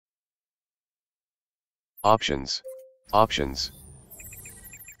Options. Options.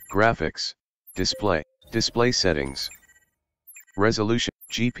 Graphics. Display. Display settings. Resolution.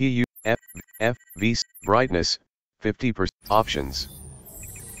 GPU. FV. Brightness. 50%. Options.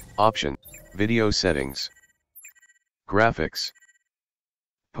 Option. Video settings. Graphics.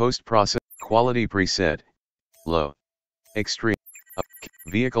 Post-process. Quality preset. Low. Extreme.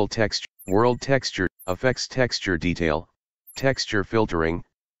 Vehicle texture. World texture. Effects texture detail. Texture filtering.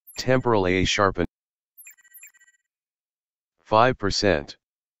 Temporal A sharpen. 5%.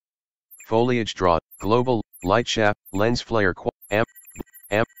 Foliage draw. Global. Light shaft. Lens flare.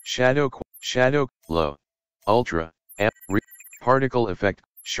 Amp. Shadow. Low. Ultra. Amp. Particle effect.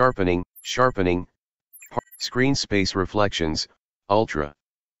 Sharpening. Screen space reflections. Ultra.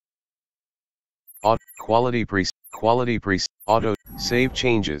 Quality preset. Auto. Save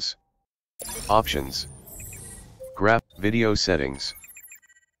changes. Options. Graph. Video settings.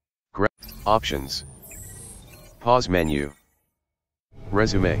 Options. Pause menu.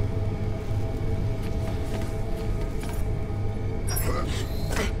 Resume.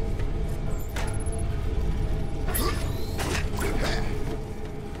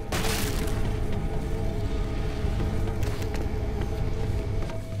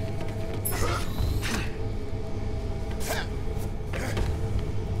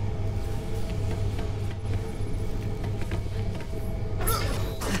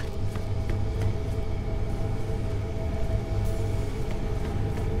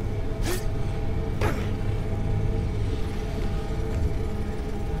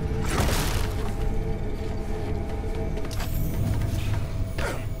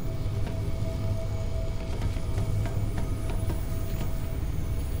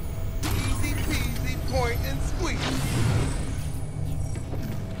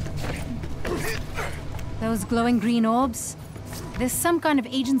 Those glowing green orbs? There's some kind of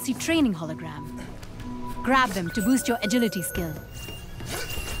agency training hologram. Grab them to boost your agility skill.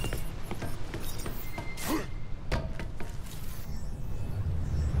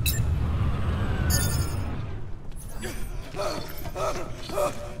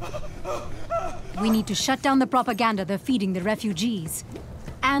 We need to shut down the propaganda they're feeding the refugees,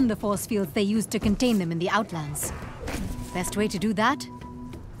 and the force fields they use to contain them in the Outlands. Best way to do that?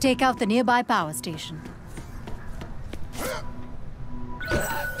 Take out the nearby power station.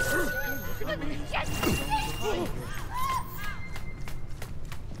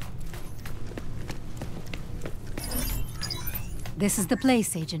 This is the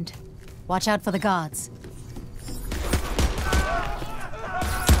place, Agent. Watch out for the guards.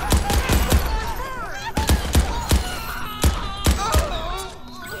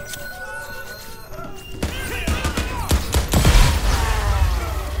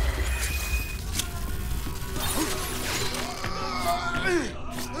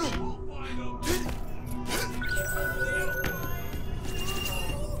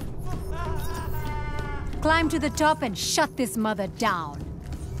 Climb to the top and shut this mother down.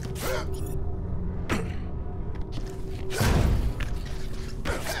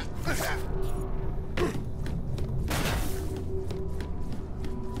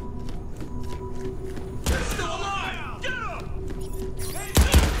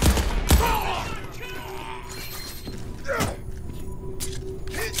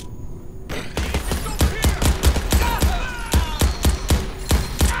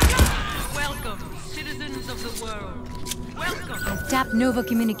 Nova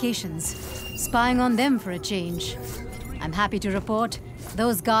Communications. Spying on them for a change. I'm happy to report,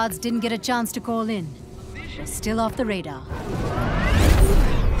 those guards didn't get a chance to call in. They're still off the radar.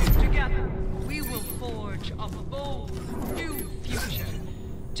 Together, we will forge a bold new future.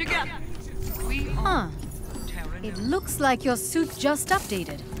 Together, we are It looks like your suit just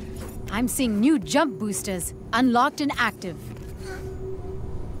updated. I'm seeing new jump boosters, unlocked and active.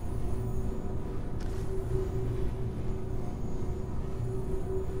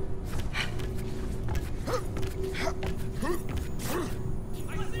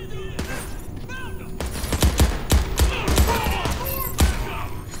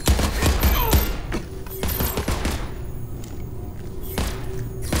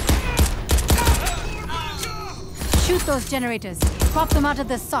 Shoot those generators. Pop them out of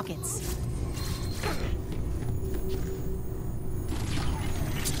the sockets.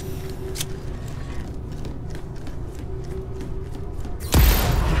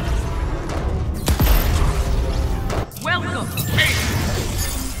 welcome.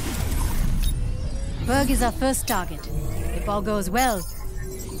 Berg is our first target. If all goes well.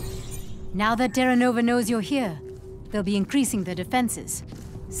 Now that Terra Nova knows you're here, they'll be increasing their defenses.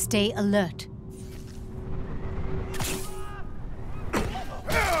 Stay alert.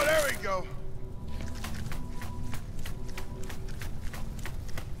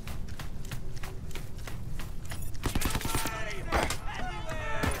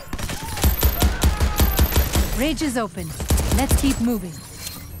 bridge is open. Let's keep moving.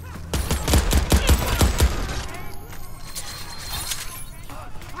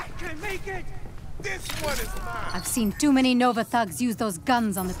 I can make it! This one is mine! I've seen too many Nova thugs use those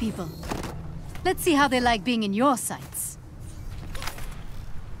guns on the people. Let's see how they like being in your sights.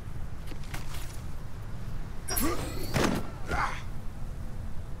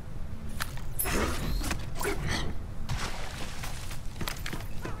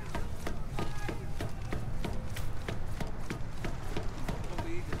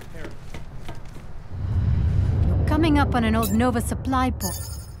 You're coming up on an old Nova supply point.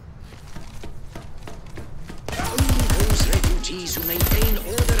 Those refugees who maintain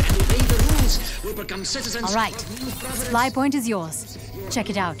order and obey the rules will become citizens. All right, of new Providence. supply point is yours. Check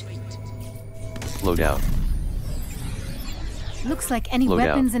it out. Loadout. Looks like any Loadout.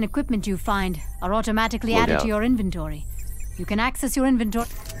 weapons and equipment you find are automatically added Loadout. to your inventory. You can access your inventory.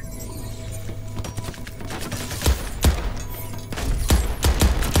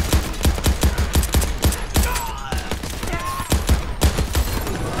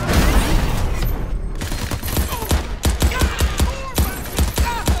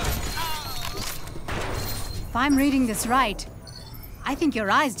 If I'm reading this right, I think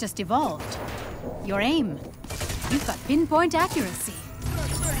your eyes just evolved. Your aim. You've got pinpoint accuracy.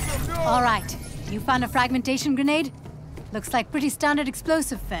 All right, you found a fragmentation grenade? Looks like pretty standard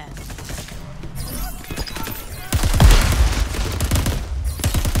explosive fare.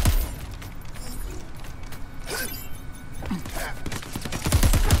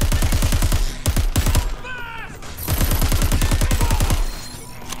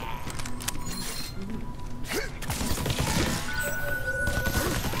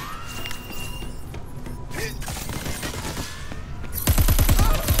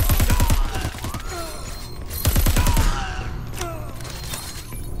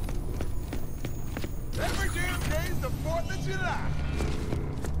 Every damn day's the 4th of July!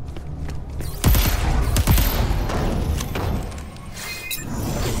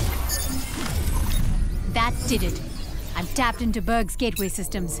 That did it. I'm tapped into Berg's gateway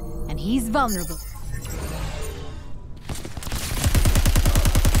systems, and he's vulnerable.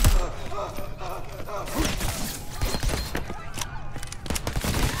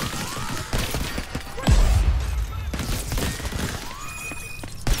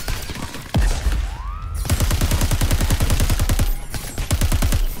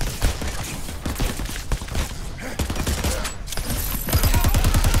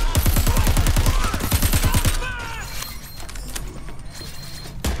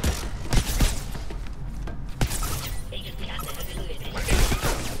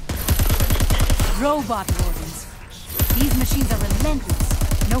 Robot wardens. These machines are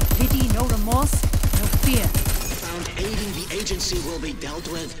relentless. No pity, no remorse, no fear. Found aiding the agency will be dealt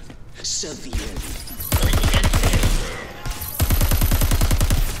with severely.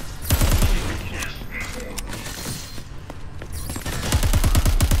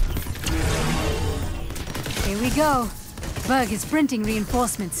 Here we go. Berg is printing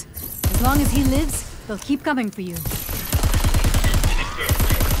reinforcements. As long as he lives, they'll keep coming for you.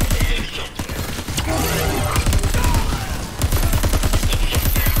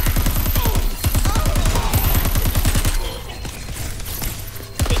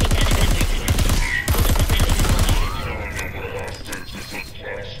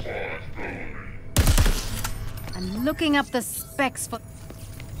 I'm looking up the specs for...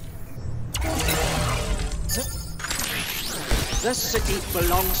 This city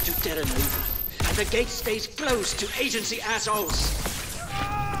belongs to Terra Nova, and the gate stays closed to agency assholes.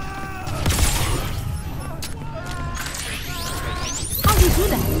 How'd you do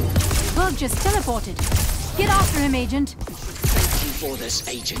that? Berg just teleported. Get after him, Agent. Thank you for this,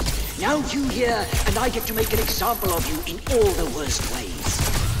 Agent. Now you here, and I get to make an example of you in all the worst ways.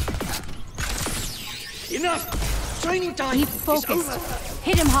 Enough! Training time Keep is focused. over.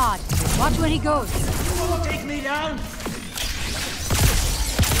 Hit him hard. Watch where he goes. You won't take me down!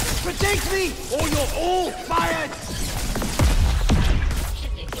 Protect me, or you're all fired!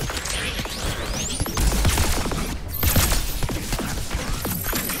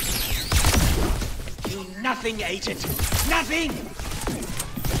 You nothing, Agent! Nothing!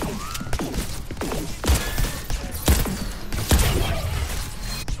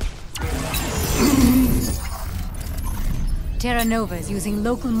 Terra Nova is using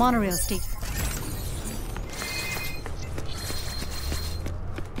local monorail station.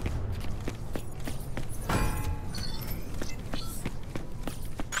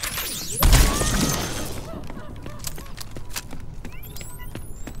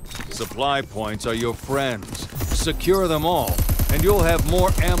 Supply points are your friends. Secure them all. and you'll have more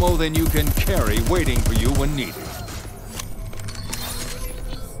ammo than you can carry waiting for you when needed.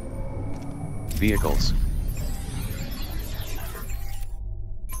 Vehicles.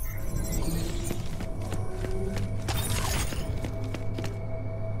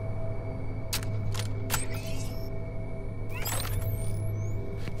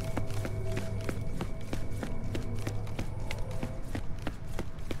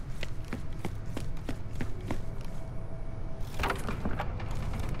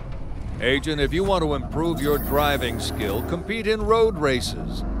 Agent, if you want to improve your driving skill, compete in road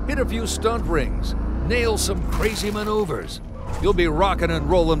races. Hit a few stunt rings. Nail some crazy maneuvers. You'll be rocking and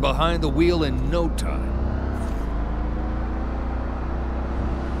rolling behind the wheel in no time.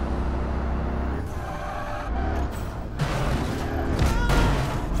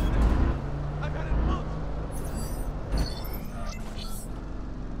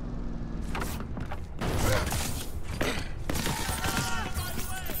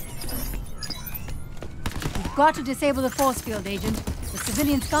 Got to disable the force field, Agent. The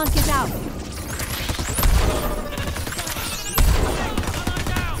civilians can't get out.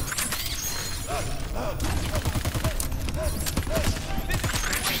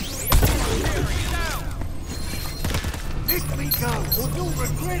 Let me go, or you'll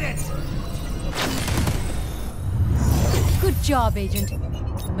regret it! Good job, Agent.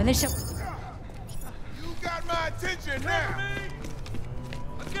 The militia... You got my attention now!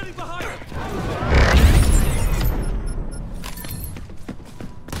 I'm getting behind you!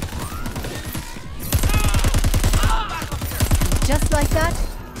 Just like that,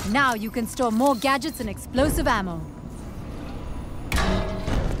 now you can store more gadgets and explosive ammo.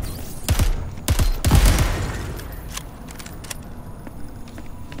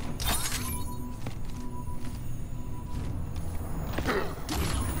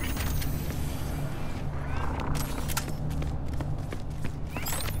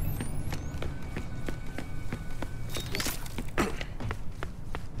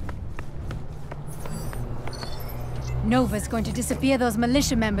 Nova's going to disappear those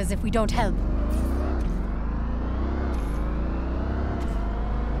militia members if we don't help.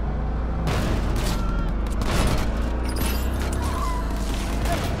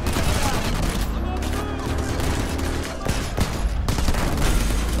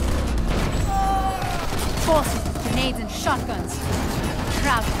 Forces with grenades and shotguns.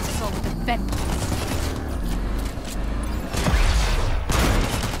 Crowd control with a vengeance.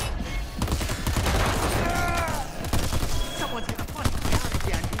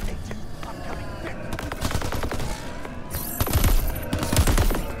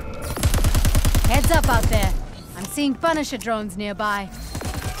 Heads up out there. I'm seeing Punisher drones nearby.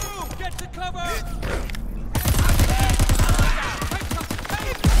 Get to cover!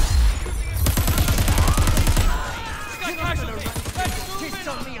 Just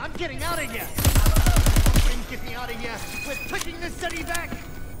on me, I'm getting out of here! Get me out of here! We're pushing the city back!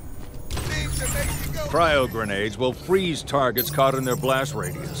 Things that make you go... Cryo grenades will freeze targets caught in their blast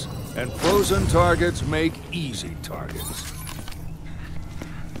radius, and frozen targets make easy targets.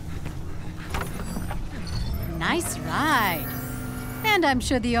 Nice ride. And I'm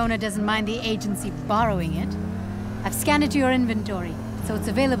sure the owner doesn't mind the agency borrowing it. I've scanned it to your inventory, so it's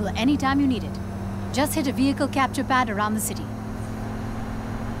available anytime you need it. Just hit a vehicle capture pad around the city.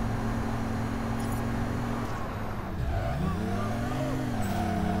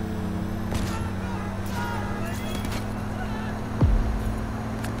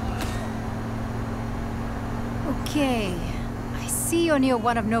 Okay. I see you're near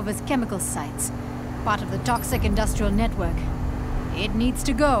one of Nova's chemical sites. Part of the toxic industrial network. It needs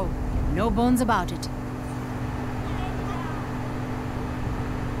to go. No bones about it.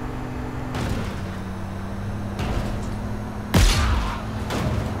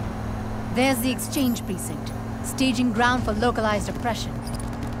 There's the exchange precinct. Staging ground for localized oppression.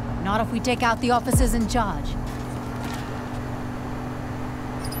 Not if we take out the officers in charge.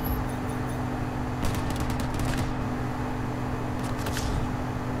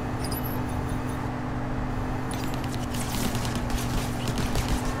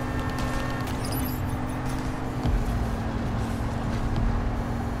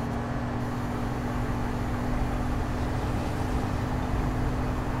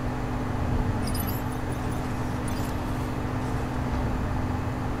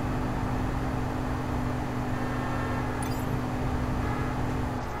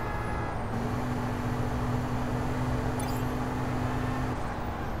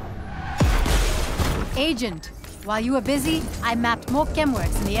 Agent, while you were busy, I mapped more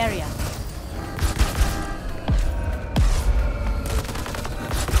chemworks in the area.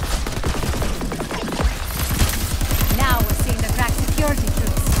 Now we're seeing the Crackdown.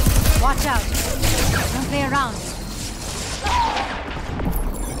 Watch out. Don't play around.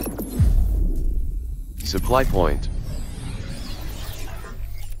 Supply point.